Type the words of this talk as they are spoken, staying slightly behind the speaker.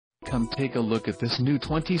Come take a look at this new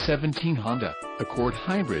 2017 Honda Accord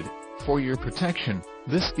Hybrid. For your protection,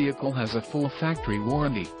 this vehicle has a full factory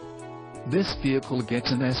warranty. This vehicle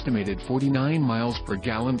gets an estimated 49 miles per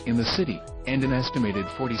gallon in the city, and an estimated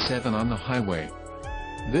 47 on the highway.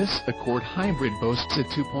 This Accord Hybrid boasts a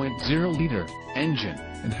 2.0-liter engine,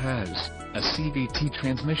 and has a CVT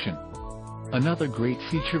transmission. Another great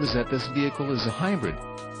feature is that this vehicle is a hybrid.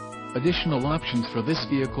 Additional options for this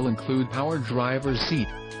vehicle include power driver's seat,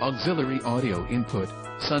 auxiliary audio input,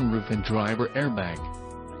 sunroof and driver airbag.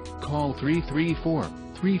 Call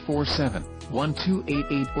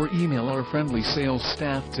 334-347-1288 or email our friendly sales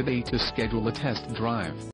staff today to schedule a test drive.